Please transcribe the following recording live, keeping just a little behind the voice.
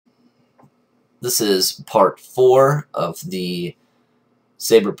This is part 4 of the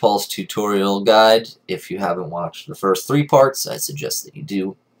Sabrepulse tutorial guide. If you haven't watched the first 3 parts, I suggest that you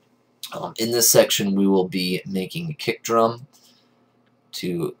do. In this section, we will be making a kick drum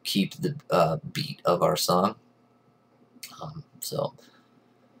to keep the beat of our song. So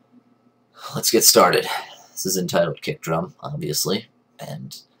let's get started. This is entitled Kick Drum, obviously,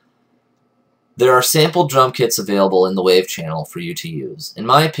 and there are sample drum kits available in the Wave channel for you to use. In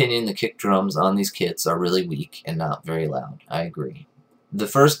my opinion, the kick drums on these kits are really weak and not very loud. I agree. The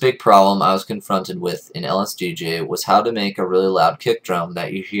first big problem I was confronted with in LSDJ was how to make a really loud kick drum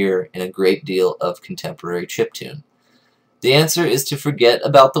that you hear in a great deal of contemporary chiptune. The answer is to forget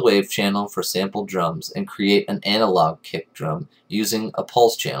about the Wave channel for sample drums and create an analog kick drum using a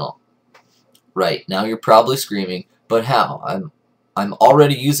pulse channel. Right, now you're probably screaming, but how? I'm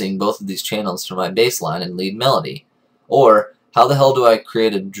already using both of these channels for my bass line and lead melody. Or, how the hell do I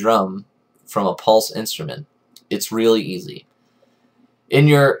create a drum from a pulse instrument? It's really easy. In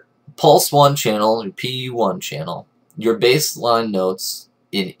your Pulse 1 channel, your PU1 channel, your bass line notes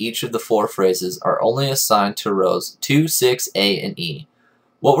in each of the 4 phrases are only assigned to rows 2, 6, A, and E.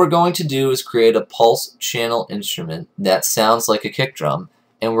 What we're going to do is create a pulse channel instrument that sounds like a kick drum,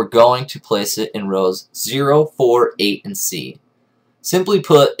 and we're going to place it in rows 0, 4, 8, and C. Simply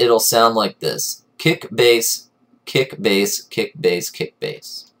put, it'll sound like this: kick, bass, kick, bass, kick, bass, kick,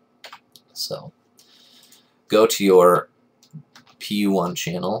 bass. So, go to your PU1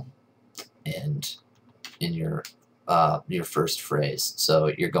 channel and in your first phrase.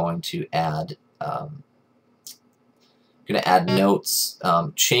 So you're going to add notes.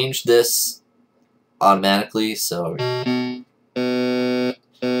 Change this automatically, so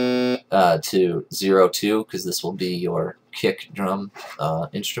to 0, 2, because this will be your kick drum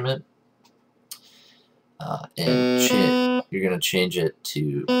instrument, and you're going to change it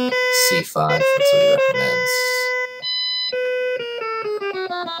to C5. That's what he recommends.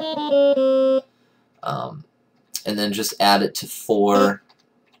 And then just add it to 4,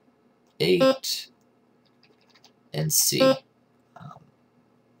 8, and C.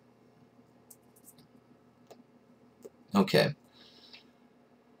 Okay,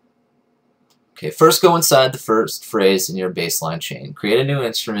 first go inside the first phrase in your bass line chain. Create a new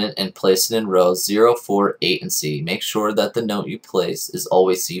instrument and place it in rows 0, 4, 8, and C. Make sure that the note you place is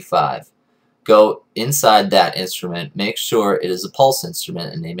always C5. Go inside that instrument, make sure it is a pulse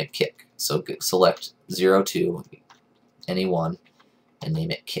instrument, and name it kick. So select 0, 2, any one, and name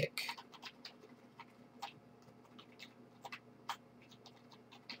it kick.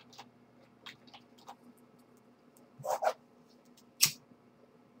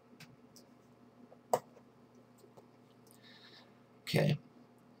 Okay.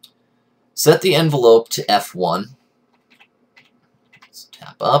 Set the envelope to F1. Let's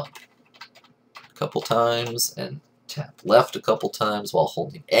tap up a couple times and tap left a couple times while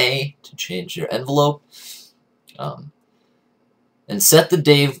holding A to change your envelope. And set the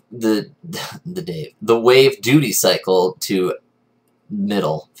wave duty cycle to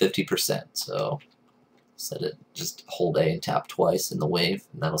middle, 50%. So set it, just hold A and tap twice in the wave,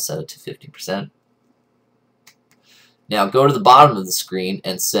 and that'll set it to 50%. Now go to the bottom of the screen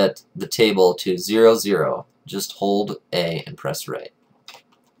and set the table to 0, 0. Just hold A and press right.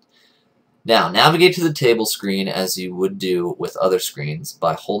 Now navigate to the table screen as you would do with other screens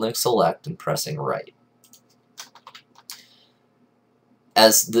by holding select and pressing right.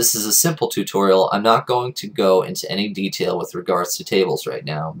 As this is a simple tutorial, I'm not going to go into any detail with regards to tables right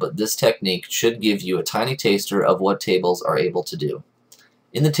now, but this technique should give you a tiny taster of what tables are able to do.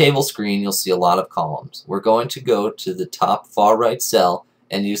 In the table screen, you'll see a lot of columns. We're going to go to the top far right cell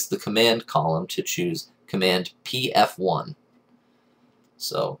and use the command column to choose command PF1.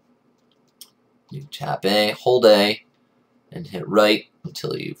 So you tap A, hold A, and hit right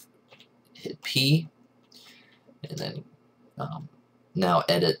until you've hit P, and then now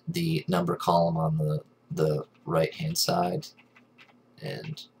edit the number column on the right hand side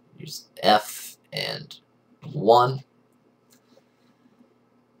and use F and 1.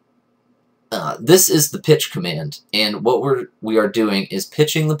 This is the pitch command, and what we are doing is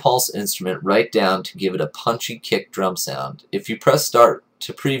pitching the pulse instrument right down to give it a punchy kick drum sound. If you press start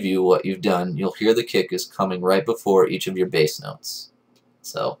to preview what you've done, you'll hear the kick is coming right before each of your bass notes.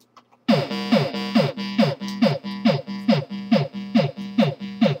 So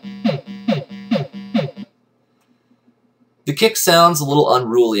the kick sounds a little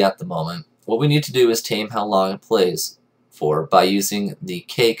unruly at the moment. What we need to do is tame how long it plays for by using the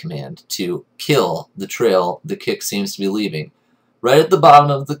K command to kill the trail the kick seems to be leaving. Right at the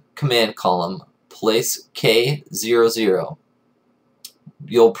bottom of the command column, place K00.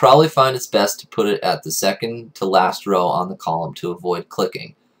 you'll probably find it's best to put it at the second to last row on the column to avoid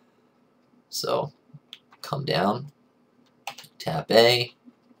clicking. So come down, tap A,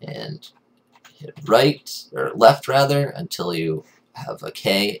 and hit right, or left rather, until you have a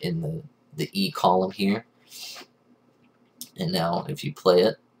K in the E column here. And now if you play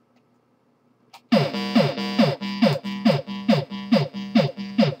it,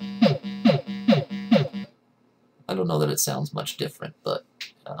 I don't know that it sounds much different, but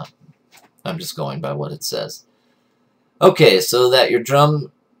I'm just going by what it says. Okay, so that your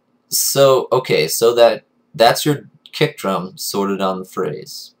drum, so that's your kick drum sorted on the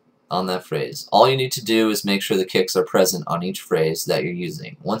phrase, on that phrase. All you need to do is make sure the kicks are present on each phrase that you're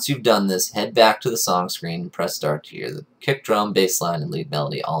using. Once you've done this, head back to the song screen and press start to hear the kick drum, bass line, and lead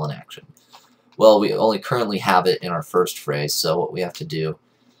melody all in action. Well, we only currently have it in our first phrase, so what we have to do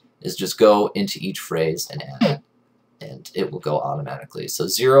is just go into each phrase and add it, and it will go automatically. So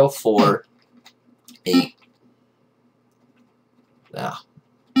 0, 4, 8. Ah,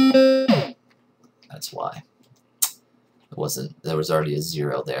 that's why. It wasn't, there was already a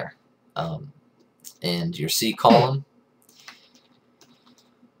 0 there. And your C column,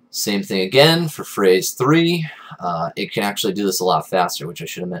 same thing again for phrase 3. It can actually do this a lot faster, which I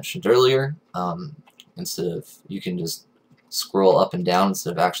should have mentioned earlier. Instead of, you can just scroll up and down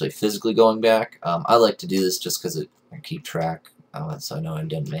instead of actually physically going back. I like to do this just because I keep track, so I know I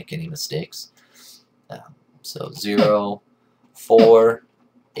didn't make any mistakes. So 0, 4,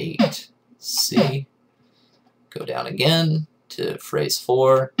 8, C. Go down again to phrase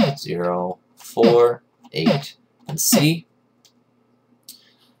 4, 0, 4, 8, and C.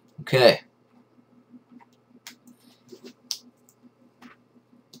 Okay.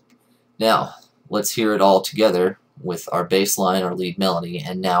 Now, let's hear it all together with our bass line, our lead melody,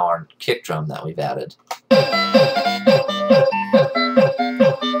 and now our kick drum that we've added.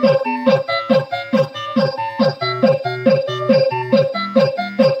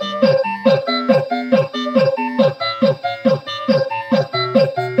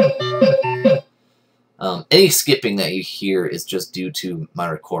 Any skipping that you hear is just due to my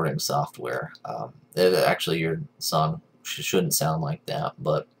recording software. Actually, your song shouldn't sound like that,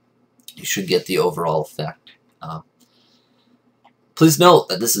 but you should get the overall effect. Please note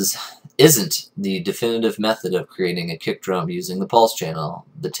that this isn't the definitive method of creating a kick drum using the pulse channel.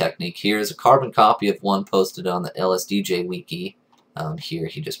 The technique here is a carbon copy of one posted on the LSDJ wiki. Here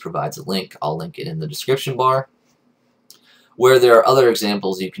he just provides a link. I'll link it in the description bar, where there are other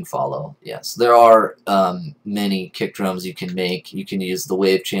examples you can follow. Yes, there are many kick drums you can make. You can use the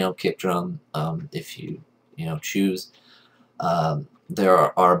wave channel kick drum if you choose.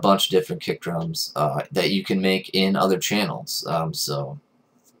 There are a bunch of different kick drums that you can make in other channels. So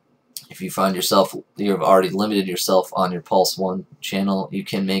if you find yourself, you've already limited yourself on your Pulse 1 channel, you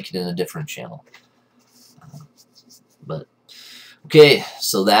can make it in a different channel. But okay,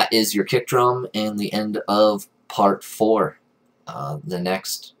 so that is your kick drum and the end of part 4. The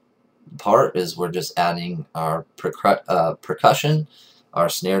next part is we're just adding our percussion, our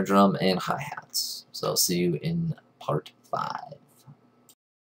snare drum, and hi-hats. So see you in part 5.